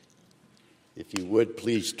If you would,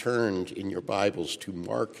 please turn in your Bibles to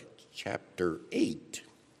Mark chapter 8.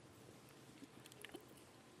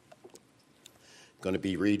 I'm going to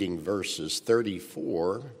be reading verses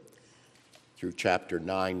 34 through chapter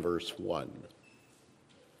 9, verse 1.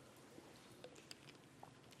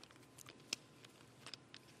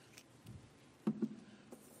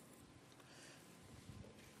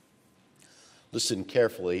 Listen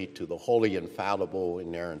carefully to the holy, infallible,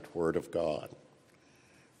 inerrant Word of God.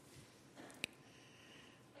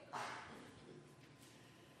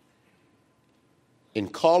 In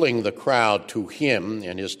calling the crowd to him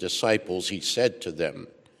and his disciples, he said to them,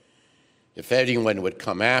 "If anyone would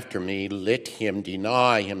come after me, let him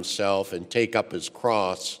deny himself and take up his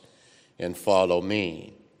cross and follow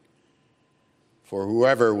me. For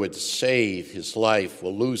whoever would save his life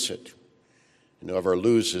will lose it, and whoever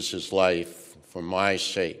loses his life for my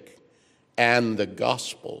sake and the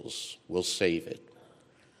gospel's will save it.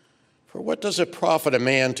 For what does it profit a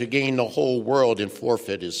man to gain the whole world and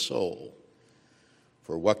forfeit his soul?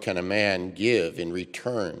 For what can a man give in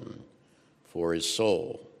return for his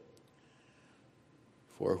soul?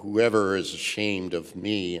 For whoever is ashamed of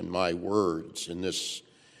me and my words in this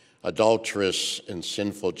adulterous and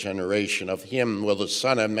sinful generation, of him will the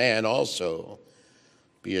Son of Man also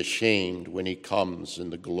be ashamed when he comes in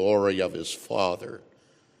the glory of his Father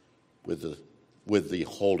with the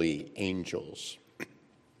holy angels."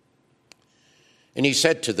 And he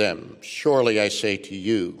said to them, "Surely I say to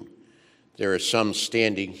you, there are some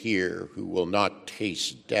standing here who will not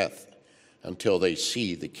taste death until they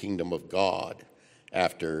see the kingdom of God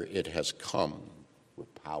after it has come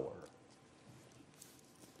with power."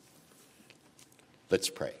 Let's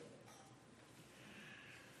pray.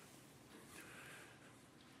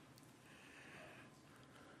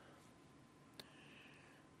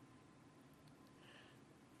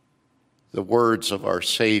 The words of our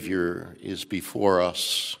Savior is before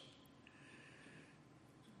us.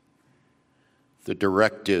 The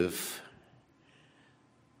directive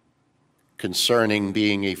concerning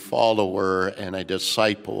being a follower and a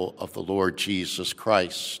disciple of the Lord Jesus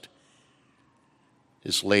Christ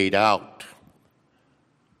is laid out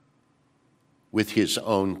with his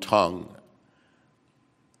own tongue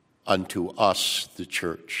unto us, the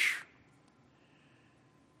church.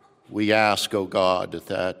 We ask, O God,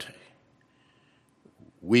 that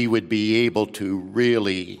we would be able to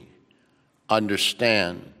really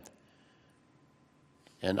understand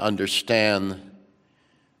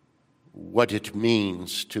what it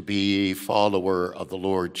means to be a follower of the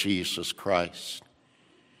Lord Jesus Christ.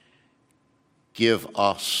 Give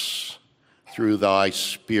us, through thy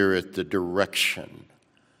Spirit, the direction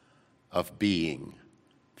of being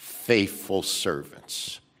faithful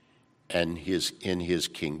servants and in his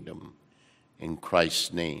kingdom. In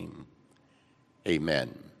Christ's name,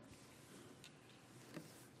 amen.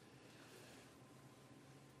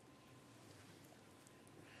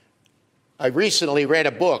 I recently read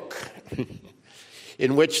a book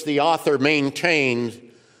in which the author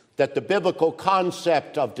maintained that the biblical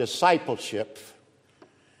concept of discipleship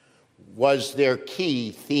was their key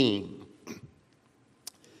theme.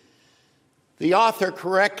 The author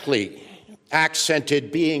correctly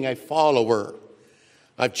accented being a follower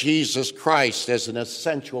of Jesus Christ as an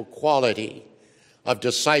essential quality of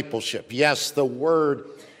discipleship. Yes, the word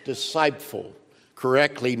disciple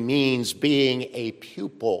correctly means being a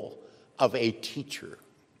pupil of a teacher.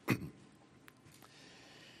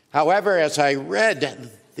 However, as I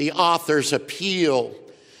read the author's appeal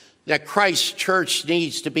that Christ's church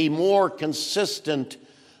needs to be more consistent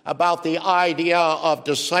about the idea of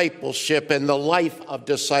discipleship and the life of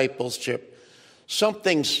discipleship,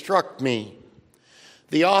 something struck me.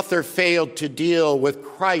 The author failed to deal with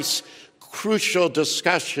Christ's crucial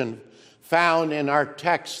discussion found in our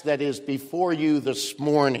text that is before you this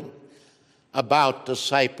morning about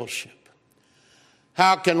discipleship.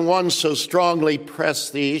 How can one so strongly press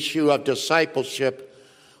the issue of discipleship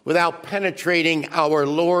without penetrating our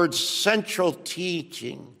Lord's central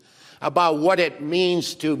teaching about what it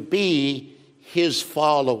means to be his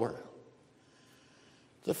follower?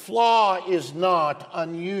 The flaw is not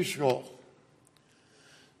unusual.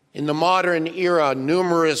 In the modern era,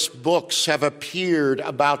 numerous books have appeared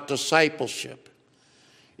about discipleship.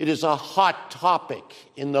 It is a hot topic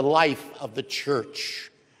in the life of the church.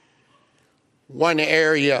 One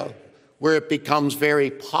area where it becomes very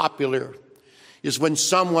popular is when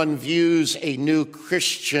someone views a new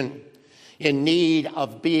Christian in need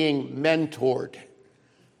of being mentored,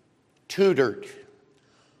 tutored,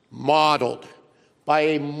 modeled by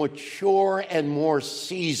a mature and more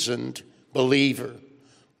seasoned believer.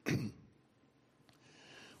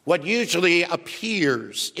 what usually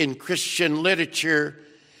appears in Christian literature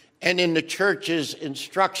and in the church's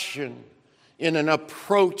instruction in an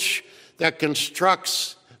approach that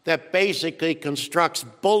basically constructs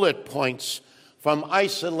bullet points from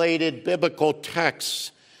isolated biblical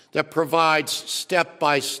texts that provides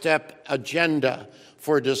step-by-step agenda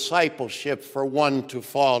for discipleship for one to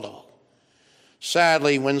follow.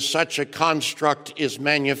 Sadly, when such a construct is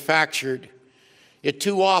manufactured, it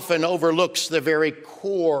too often overlooks the very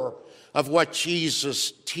core of what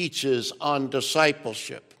Jesus teaches on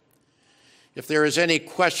discipleship. If there is any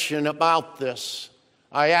question about this,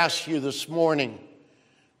 I ask you this morning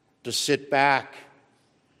to sit back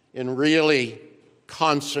and really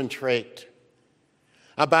concentrate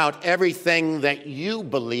about everything that you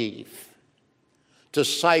believe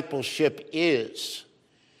discipleship is,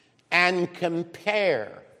 and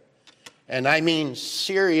compare, and I mean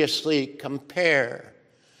seriously compare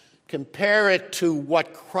it to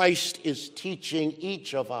what Christ is teaching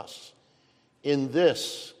each of us in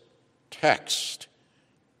this text.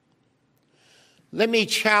 Let me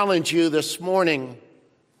challenge you this morning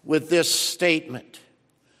with this statement.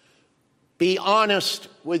 Be honest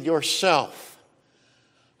with yourself.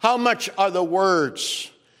 How much are the words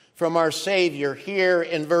from our Savior here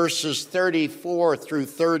in verses 34 through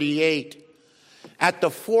 38 at the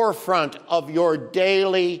forefront of your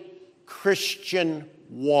daily Christian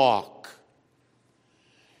walk?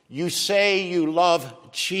 You say you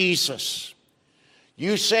love Jesus.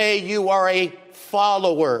 You say you are a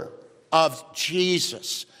follower of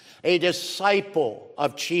Jesus, a disciple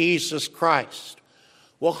of Jesus Christ.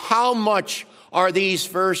 Well, how much are these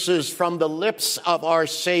verses from the lips of our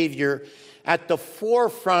Savior at the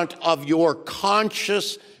forefront of your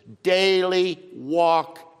conscious daily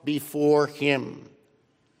walk before Him?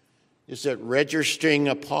 Is it registering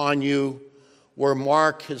upon you where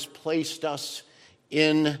Mark has placed us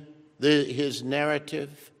in his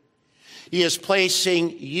narrative? He is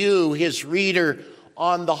placing you, his reader,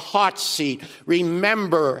 on the hot seat.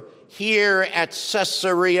 Remember, here at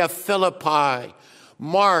Caesarea Philippi,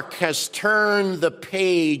 Mark has turned the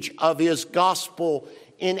page of his gospel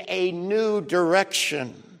in a new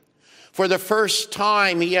direction. For the first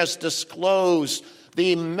time, he has disclosed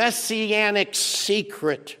the messianic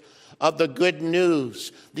secret of the good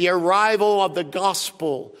news, the arrival of the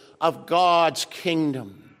gospel of God's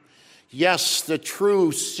kingdom. Yes, the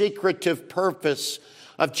true secretive purpose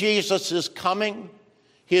of Jesus' coming,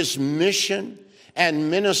 his mission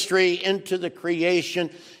and ministry into the creation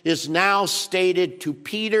is now stated to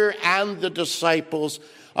Peter and the disciples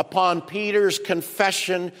upon Peter's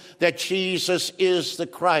confession that Jesus is the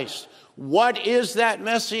Christ. What is that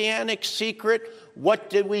messianic secret? What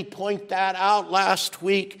did we point that out last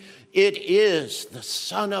week? It is the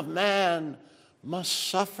Son of Man must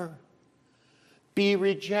suffer, be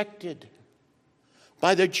rejected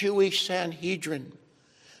by the Jewish Sanhedrin,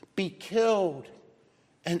 be killed,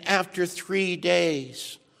 and after 3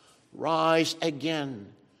 days, rise again.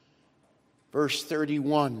 Verse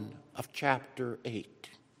 31 of chapter 8.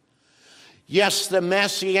 Yes, the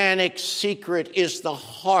messianic secret is the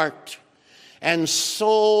heart and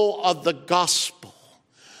soul of the gospel.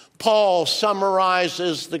 Paul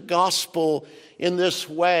summarizes the gospel in this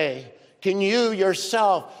way. Can you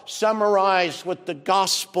yourself summarize what the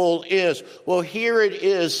gospel is? Well, here it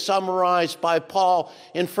is summarized by Paul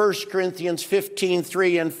in 1 Corinthians 15,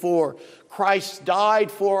 3 and 4. Christ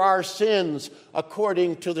died for our sins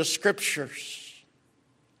according to the Scriptures.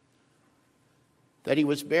 That he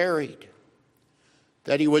was buried.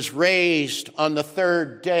 That he was raised on the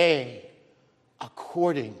third day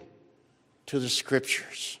according to the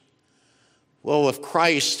Scriptures. Well, if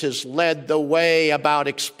Christ has led the way about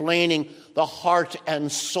explaining the heart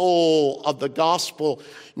and soul of the gospel,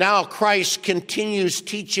 now Christ continues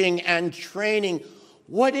teaching and training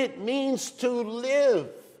what it means to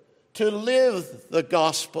live the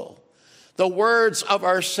gospel. The words of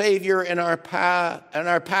our Savior in our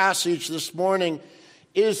passage this morning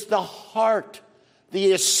is the heart,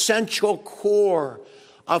 the essential core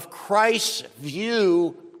of Christ's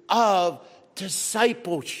view of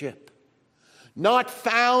discipleship. Not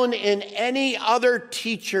found in any other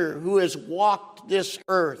teacher who has walked this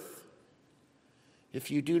earth. If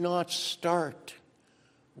you do not start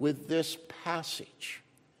with this passage,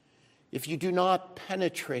 if you do not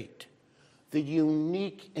penetrate the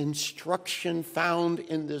unique instruction found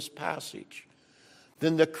in this passage,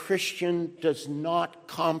 then the Christian does not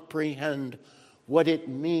comprehend what it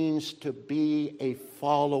means to be a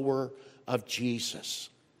follower of Jesus.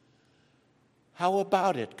 How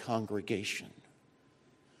about it, congregation?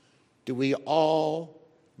 Do we all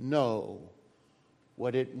know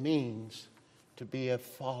what it means to be a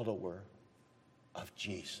follower of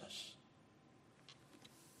Jesus?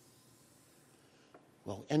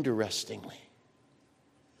 Well, interestingly,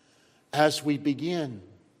 as we begin,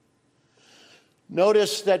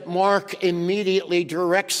 notice that Mark immediately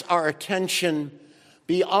directs our attention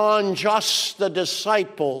beyond just the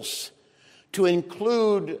disciples to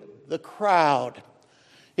include the crowd.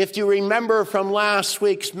 If you remember from last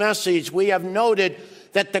week's message, we have noted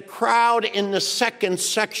that the crowd in the second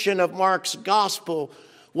section of Mark's gospel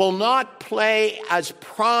will not play as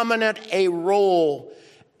prominent a role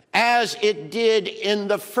as it did in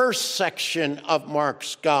the first section of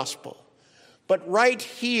Mark's gospel. But right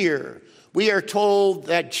here, we are told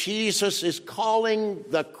that Jesus is calling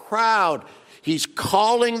the crowd. He's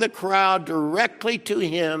calling the crowd directly to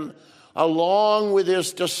him along with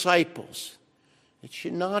his disciples. It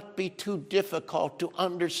should not be too difficult to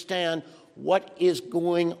understand what is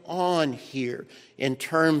going on here in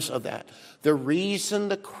terms of that. The reason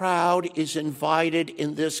the crowd is invited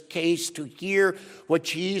in this case to hear what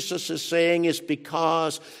Jesus is saying is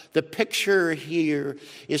because the picture here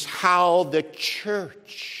is how the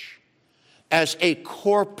church, as a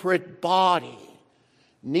corporate body,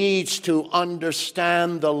 needs to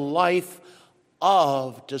understand the life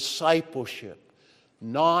of discipleship,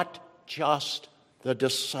 not just the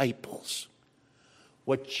disciples.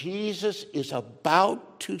 What Jesus is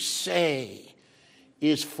about to say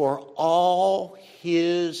is for all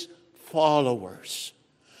his followers,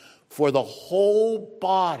 for the whole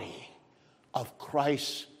body of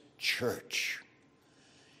Christ's church.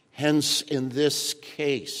 Hence, in this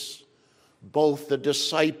case, both the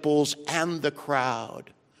disciples and the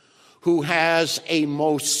crowd, who has a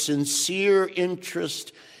most sincere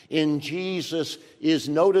interest in Jesus, is,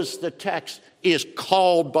 notice the text, is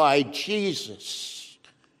called by Jesus,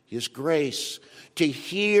 his grace, to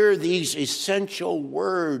hear these essential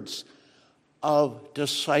words of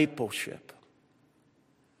discipleship.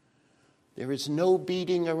 There is no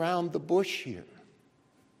beating around the bush here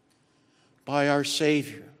by our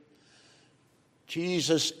Savior.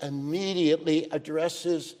 Jesus immediately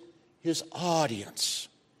addresses his audience.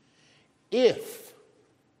 If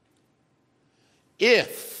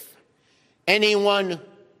anyone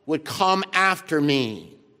would come after me,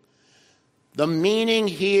 the meaning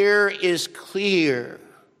here is clear.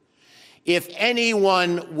 If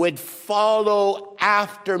anyone would follow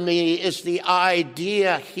after me is the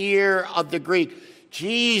idea here of the Greek.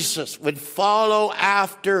 Jesus would follow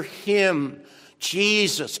after him.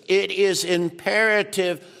 Jesus. It is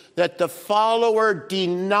imperative that the follower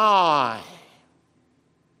deny,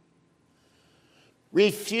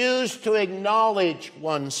 refuse to acknowledge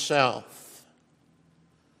oneself,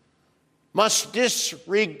 must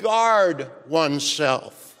disregard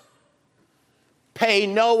oneself, pay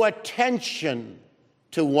no attention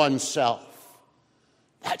to oneself.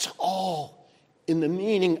 That's all in the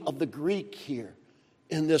meaning of the Greek here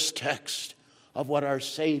in this text of what our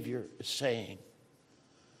Savior is saying.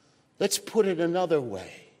 Let's put it another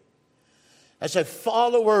way. As a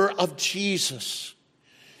follower of Jesus,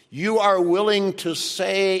 you are willing to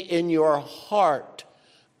say in your heart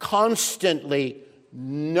constantly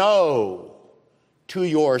no to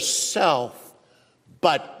yourself,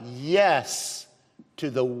 but yes to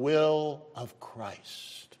the will of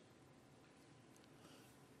Christ.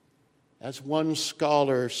 As one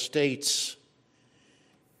scholar states,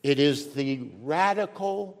 it is the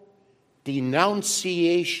radical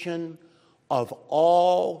denunciation of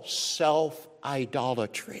all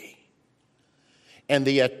self-idolatry and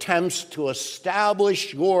the attempts to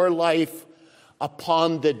establish your life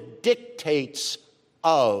upon the dictates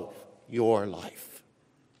of your life.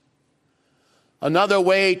 Another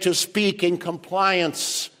way to speak in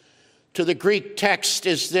compliance to the Greek text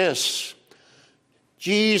is this.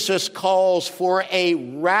 Jesus calls for a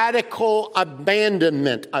radical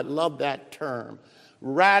abandonment. I love that term.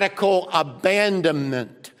 Radical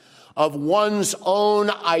abandonment of one's own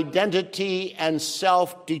identity and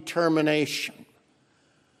self-determination.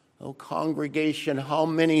 Oh, congregation, how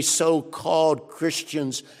many so-called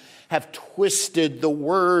Christians have twisted the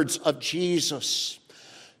words of Jesus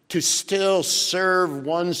to still serve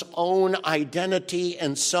one's own identity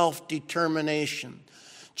and self-determination.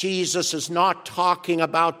 Jesus is not talking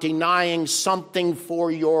about denying something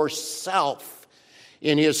for yourself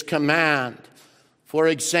in his command. For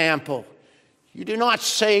example, you do not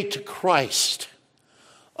say to Christ,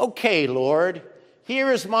 "Okay, Lord, here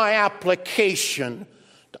is my application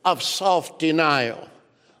of self-denial.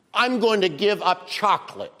 I'm going to give up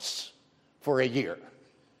chocolates for a year.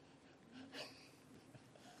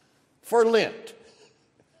 For Lent,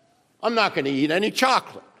 I'm not going to eat any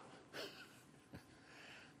chocolate."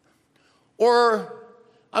 Or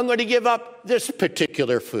I'm going to give up this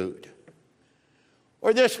particular food,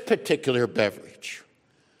 or this particular beverage,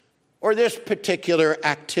 or this particular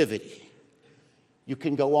activity. You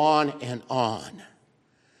can go on and on.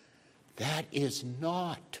 That is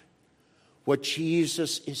not what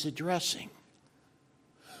Jesus is addressing.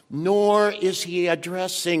 Nor is he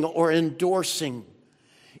addressing or endorsing,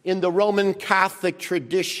 in the Roman Catholic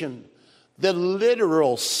tradition, the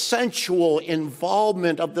literal, sensual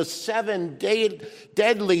involvement of the 7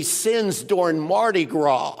 deadly sins during Mardi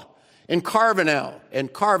Gras and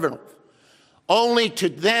Carnival, only to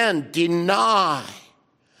then deny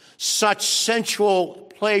such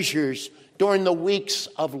sensual pleasures during the weeks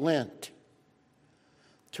of Lent.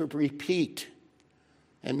 To repeat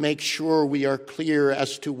and make sure we are clear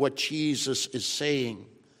as to what Jesus is saying,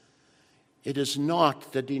 it is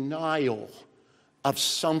not the denial of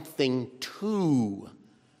something to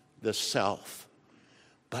the self,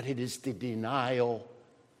 but it is the denial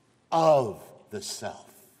of the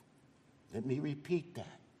self. Let me repeat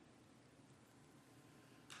that.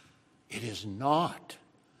 It is not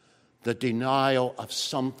the denial of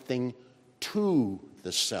something to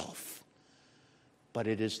the self, but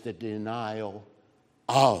it is the denial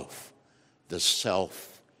of the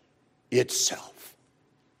self itself.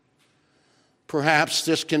 Perhaps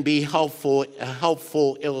this can be a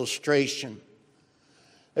helpful illustration.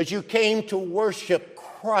 As you came to worship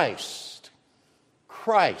Christ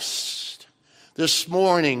this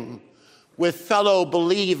morning with fellow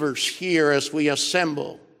believers here as we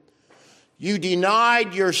assemble, you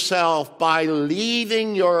denied yourself by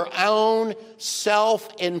leaving your own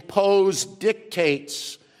self-imposed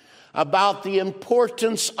dictates about the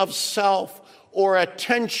importance of self or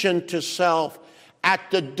attention to self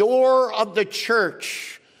at the door of the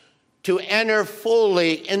church to enter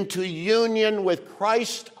fully into union with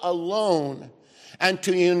Christ alone and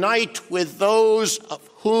to unite with those of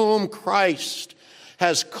whom Christ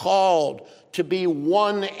has called to be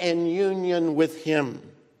one in union with him.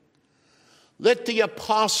 Let the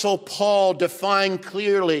Apostle Paul define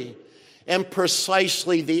clearly and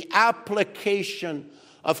precisely the application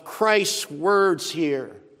of Christ's words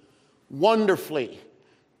here. Wonderfully,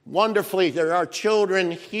 there are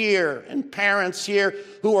children here and parents here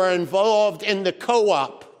who are involved in the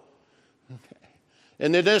co-op.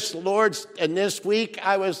 And this week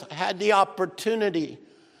I had the opportunity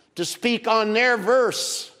to speak on their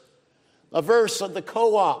verse, a verse of the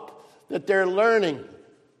co-op that they're learning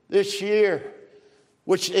this year,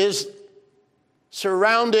 which is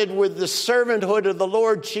surrounded with the servanthood of the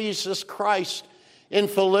Lord Jesus Christ in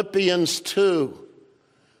Philippians 2.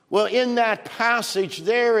 Well, in that passage,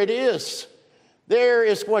 there it is. There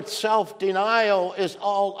is what self-denial is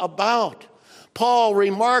all about. Paul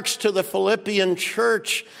remarks to the Philippian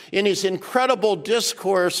church in his incredible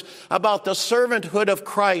discourse about the servanthood of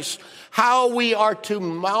Christ, how we are to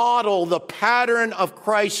model the pattern of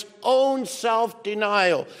Christ's own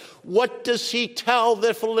self-denial. What does he tell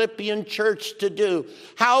the Philippian church to do?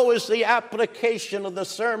 How is the application of the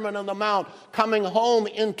Sermon on the Mount coming home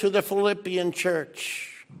into the Philippian church?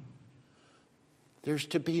 There's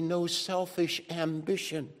to be no selfish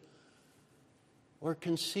ambition or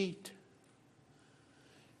conceit.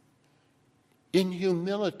 In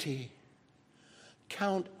humility,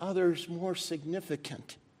 count others more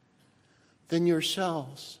significant than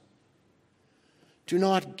yourselves. Do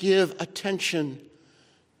not give attention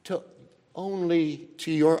only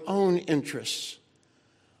to your own interests,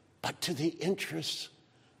 but to the interests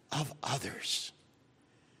of others.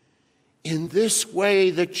 In this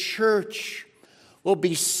way, the church will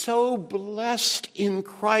be so blessed in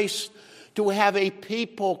Christ to have a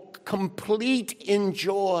people complete in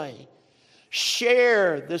joy,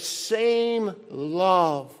 share the same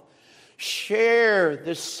love, share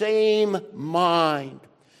the same mind.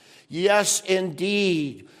 Yes,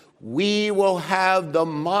 indeed, we will have the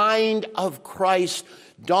mind of Christ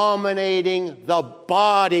dominating the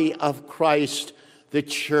body of Christ, the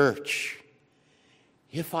church.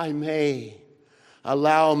 If I may,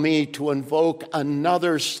 allow me to invoke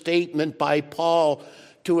another statement by Paul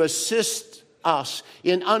to assist us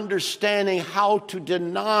in understanding how to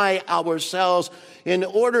deny ourselves in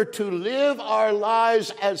order to live our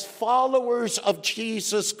lives as followers of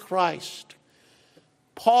Jesus Christ.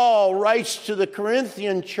 Paul writes to the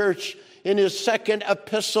Corinthian church in his second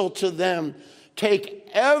epistle to them, take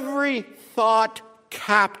every thought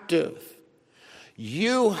captive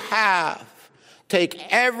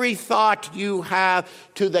take every thought you have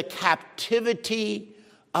to the captivity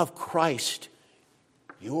of Christ,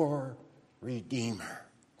 your Redeemer.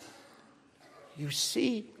 You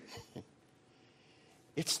see,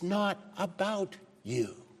 it's not about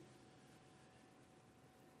you.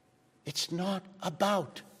 It's not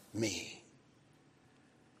about me.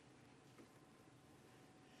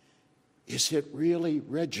 Is it really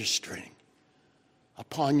registering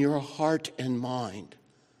upon your heart and mind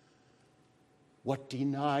what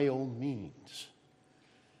denial means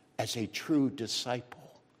as a true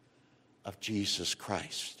disciple of Jesus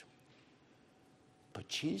Christ? But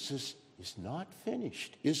Jesus is not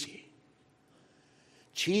finished, is he?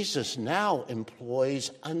 Jesus now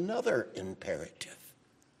employs another imperative.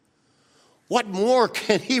 What more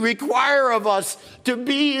can he require of us to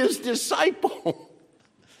be his disciple?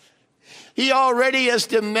 He already has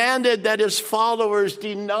demanded that his followers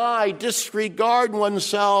deny, disregard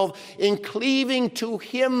oneself in cleaving to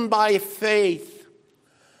him by faith.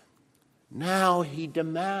 Now he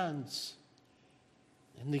demands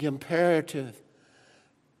in the imperative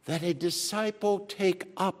that a disciple take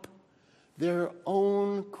up their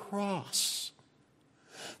own cross.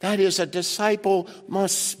 That is, a disciple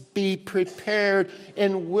must be prepared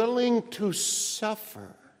and willing to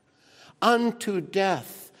suffer unto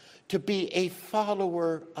death to be a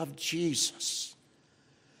follower of Jesus.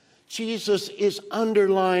 Jesus is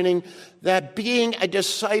underlining that being a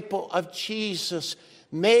disciple of Jesus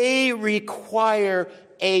may require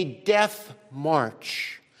a death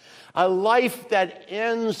march, a life that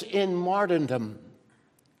ends in martyrdom.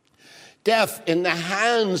 Death in the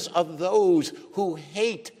hands of those who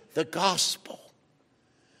hate the gospel,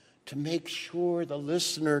 to make sure the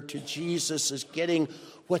listener to Jesus is getting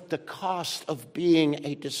what the cost of being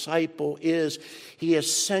a disciple is. He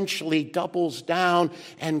essentially doubles down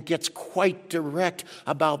and gets quite direct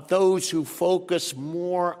about those who focus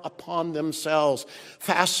more upon themselves,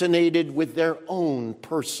 fascinated with their own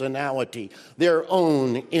personality, their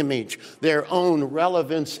own image, their own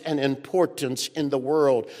relevance and importance in the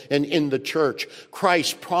world and in the church.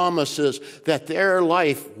 Christ promises that their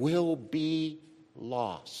life will be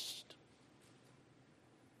lost,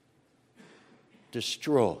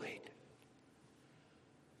 destroyed,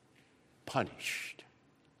 punished.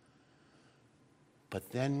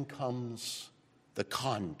 But then comes the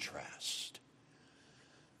contrast.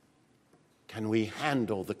 Can we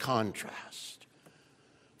handle the contrast?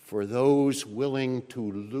 For those willing to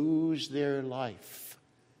lose their life,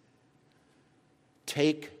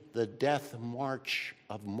 take the death march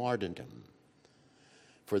of martyrdom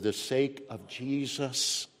for the sake of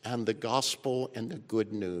Jesus and the gospel and the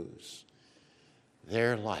good news.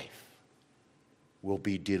 Their life will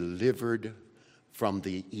be delivered from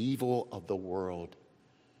the evil of the world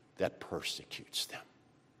that persecutes them.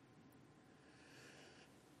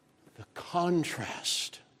 The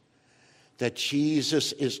contrast that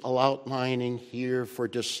Jesus is outlining here for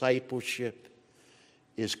discipleship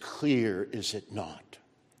is clear, is it not?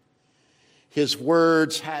 His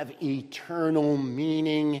words have eternal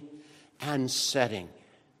meaning and setting.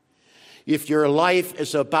 If your life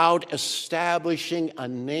is about establishing a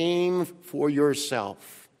name for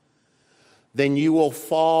yourself, then you will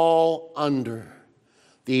fall under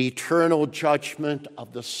the eternal judgment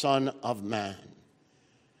of the Son of Man.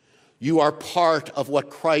 You are part of what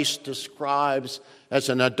Christ describes as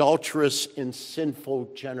an adulterous and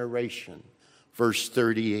sinful generation. Verse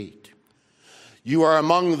 38. You are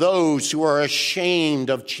among those who are ashamed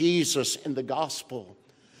of Jesus in the gospel,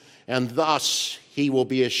 and thus he will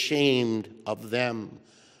be ashamed of them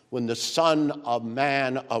when the Son of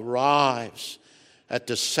Man arrives at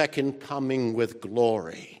the second coming with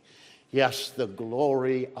glory. Yes, the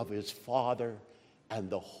glory of his Father and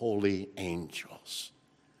the holy angels.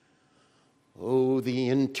 Oh, the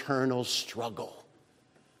internal struggle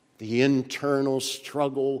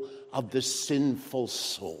of the sinful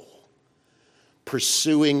soul,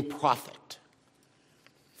 pursuing profit,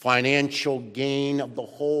 financial gain of the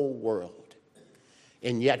whole world,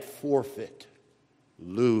 and yet forfeit,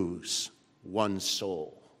 lose one's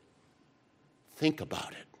soul. Think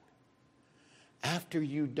about it. After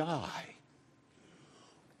you die,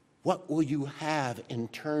 what will you have in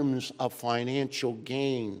terms of financial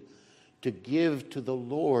gain to give to the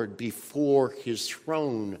Lord before his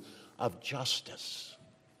throne of justice?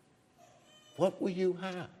 What will you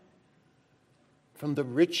have? From the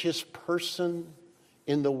richest person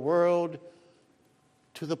in the world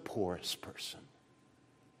to the poorest person,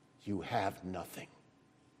 you have nothing.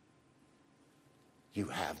 You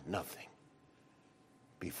have nothing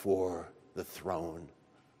before the throne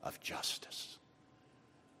of justice.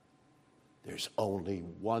 There's only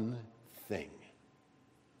one thing,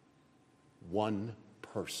 one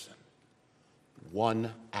person,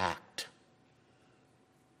 one act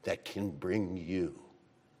that can bring you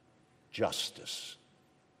justice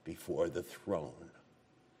before the throne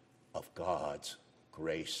of God's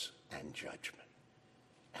grace and judgment.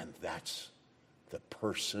 And that's the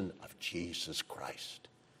person of Jesus Christ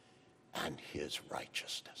and his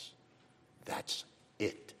righteousness. That's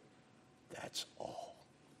it. That's all.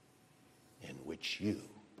 In which you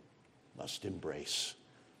must embrace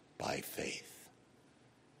by faith.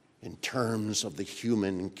 In terms of the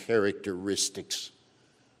human characteristics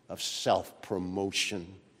of self-promotion,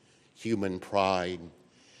 human pride,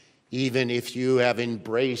 even if you have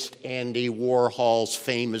embraced Andy Warhol's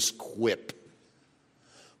famous quip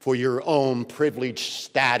for your own privileged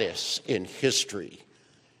status in history,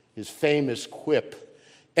 his famous quip,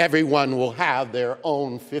 everyone will have their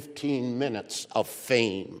own 15 minutes of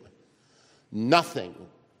fame. Nothing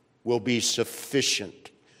will be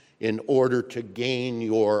sufficient in order to gain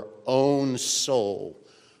your own soul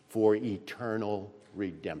for eternal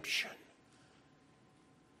redemption.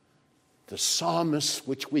 The psalmist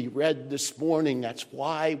which we read this morning, that's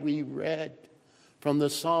why we read from the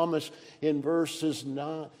psalmist in verses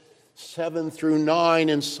 7 through 9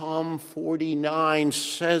 in Psalm 49,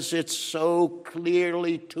 says it so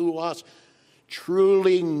clearly to us.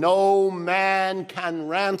 Truly no man can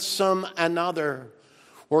ransom another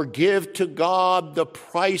or give to God the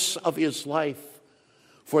price of his life.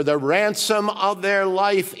 For the ransom of their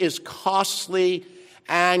life is costly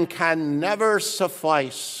and can never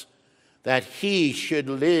suffice, that he should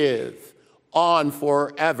live on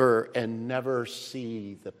forever and never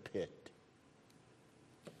see the pit.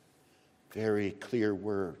 Very clear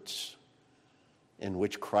words in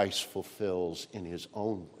which Christ fulfills in his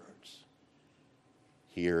own words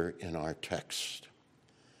here in our text.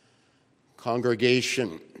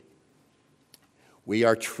 Congregation,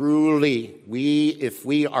 if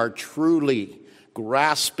we are truly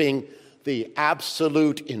grasping the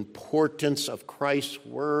absolute importance of Christ's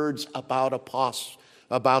words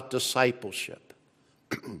about discipleship,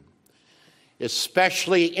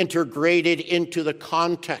 especially integrated into the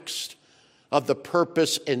context of the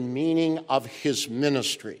purpose and meaning of his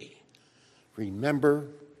ministry. Remember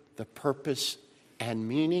the purpose and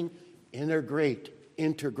meaning? Integrate.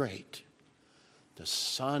 The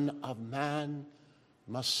Son of Man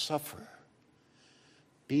must suffer,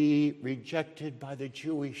 be rejected by the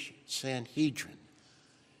Jewish Sanhedrin,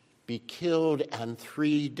 be killed, and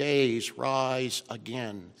 3 days rise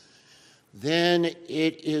again. Then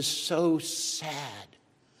it is so sad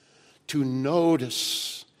to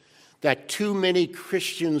notice that too many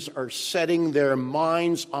Christians are setting their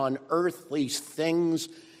minds on earthly things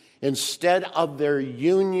instead of their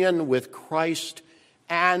union with Christ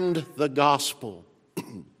and the gospel.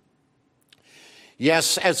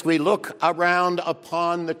 Yes, as we look around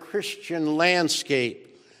upon the Christian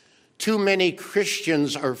landscape, too many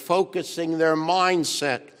Christians are focusing their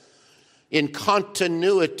mindset in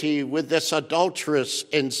continuity with this adulterous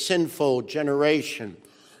and sinful generation.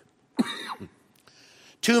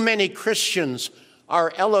 Too many Christians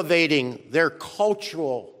are elevating their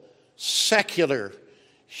cultural, secular,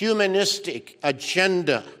 humanistic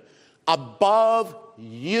agenda above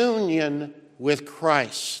union with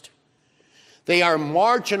Christ. They are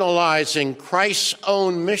marginalizing Christ's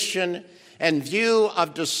own mission and view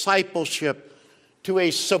of discipleship to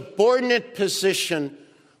a subordinate position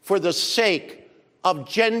for the sake of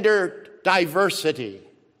gender diversity,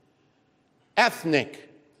 ethnic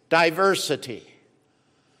diversity,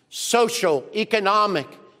 social, economic,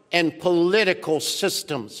 and political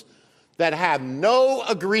systems that have no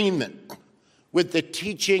agreement with the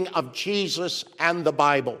teaching of Jesus and the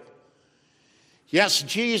Bible. Yes,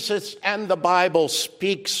 Jesus and the Bible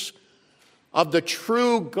speaks of the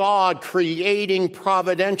true God creating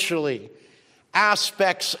providentially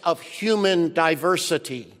aspects of human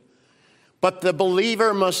diversity. But the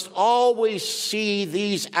believer must always see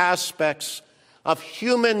these aspects of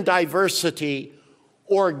human diversity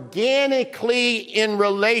organically in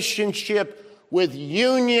relationship with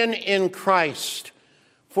union in Christ.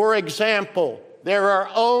 For example, there are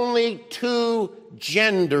only 2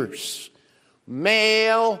 genders,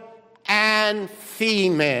 male and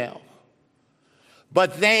female,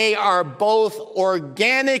 but they are both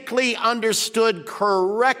organically understood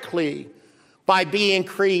correctly by being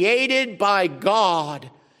created by God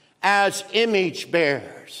as image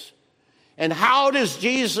bearers. And how does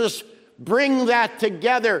Jesus bring that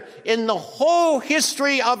together in the whole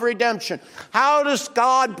history of redemption? How does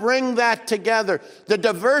God bring that together? The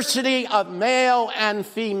diversity of male and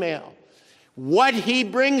female. What he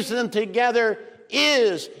brings them together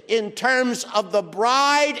is in terms of the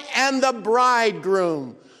bride and the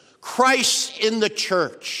bridegroom, Christ in the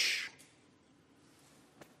church.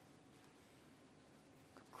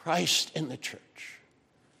 Christ in the church.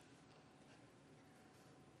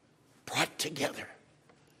 Brought together.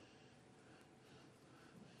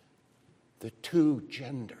 The two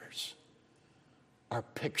genders are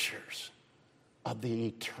pictures of the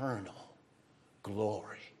eternal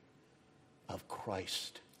glory of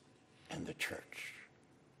Christ and the church.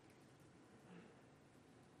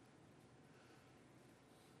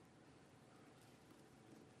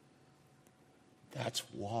 That's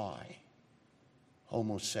why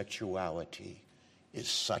homosexuality is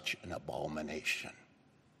such an abomination.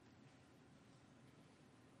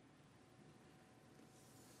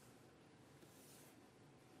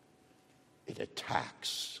 It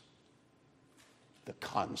attacks the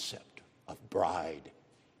concept of bride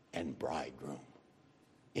and bridegroom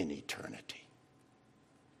in eternity.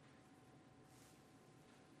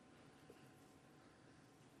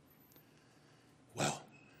 Well,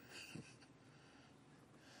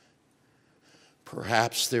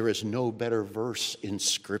 perhaps there is no better verse in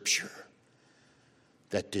Scripture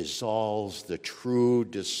that dissolves the true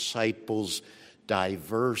disciples'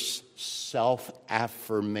 diverse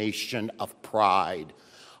self-affirmation of pride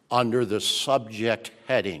under the subject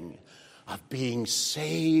heading of being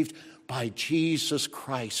saved by Jesus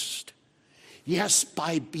Christ. Yes,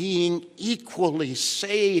 by being equally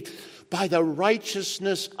saved by the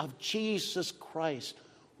righteousness of Jesus Christ.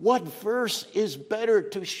 What verse is better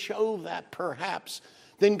to show that, perhaps,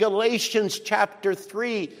 than Galatians chapter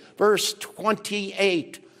 3, verse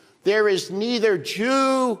 28? There is neither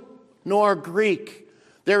Jew nor Greek.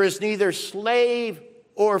 There is neither slave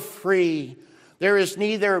or free. There is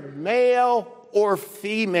neither male or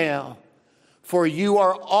female. For you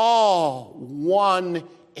are all one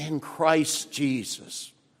in Christ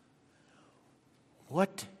Jesus.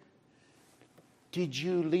 What did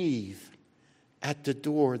you leave at the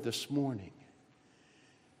door this morning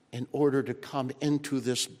in order to come into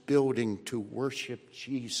this building to worship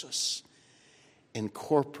Jesus in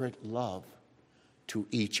corporate love to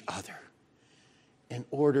each other, in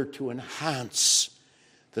order to enhance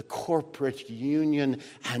the corporate union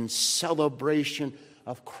and celebration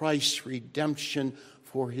of Christ's redemption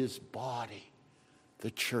for his body, the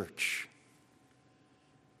church?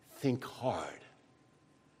 Think hard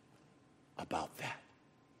about that.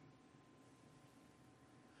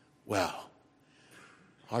 Well,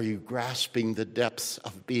 are you grasping the depths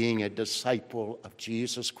of being a disciple of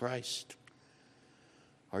Jesus Christ?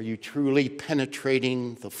 Are you truly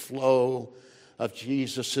penetrating the flow of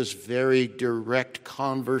Jesus' very direct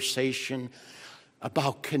conversation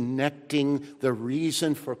about connecting the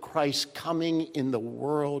reason for Christ's coming in the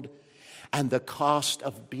world and the cost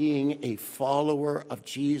of being a follower of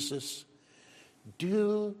Jesus?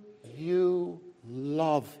 Do you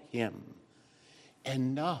love him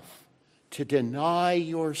enough to deny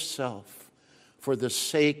yourself for the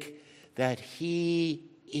sake that he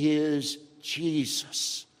is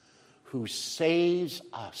Jesus, who saves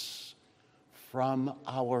us from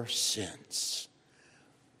our sins?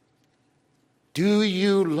 Do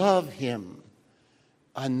you love him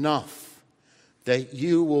enough that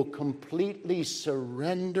you will completely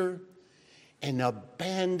surrender and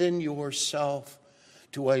abandon yourself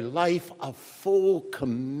to a life of full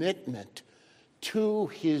commitment to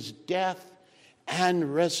his death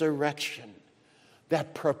and resurrection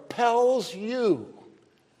that propels you,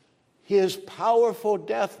 his powerful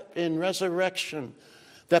death and resurrection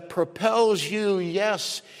that propels you,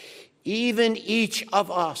 yes, even each of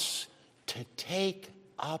us, to take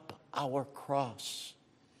up our cross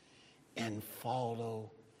and follow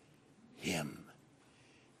him?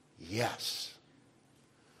 Yes,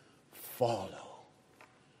 follow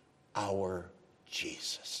our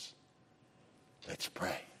Jesus. Let's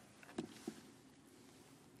pray.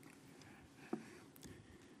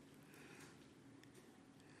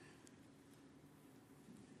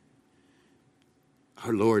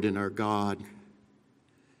 Our Lord and our God,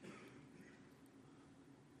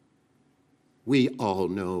 we all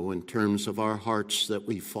know in terms of our hearts that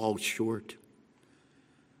we fall short.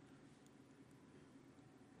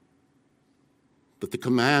 But the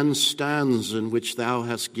command stands in which thou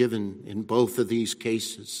hast given in both of these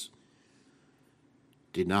cases: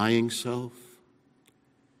 denying self,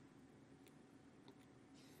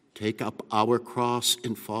 take up our cross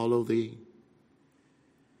and follow thee.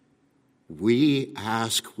 We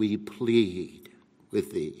ask, we plead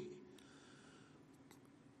with thee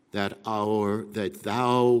that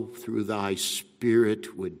thou through thy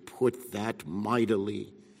Spirit would put that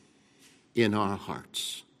mightily in our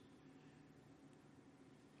hearts.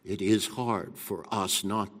 It is hard for us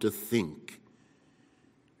not to think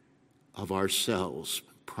of ourselves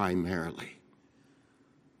primarily.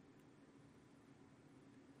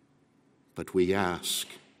 But we ask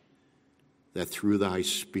that through thy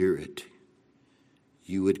Spirit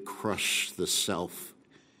you would crush the self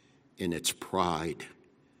in its pride,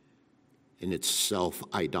 in its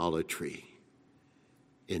self-idolatry,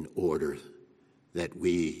 in order that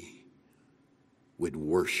we would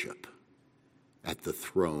worship at the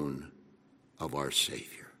throne of our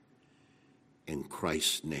Savior. In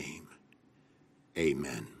Christ's name,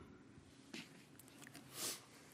 amen.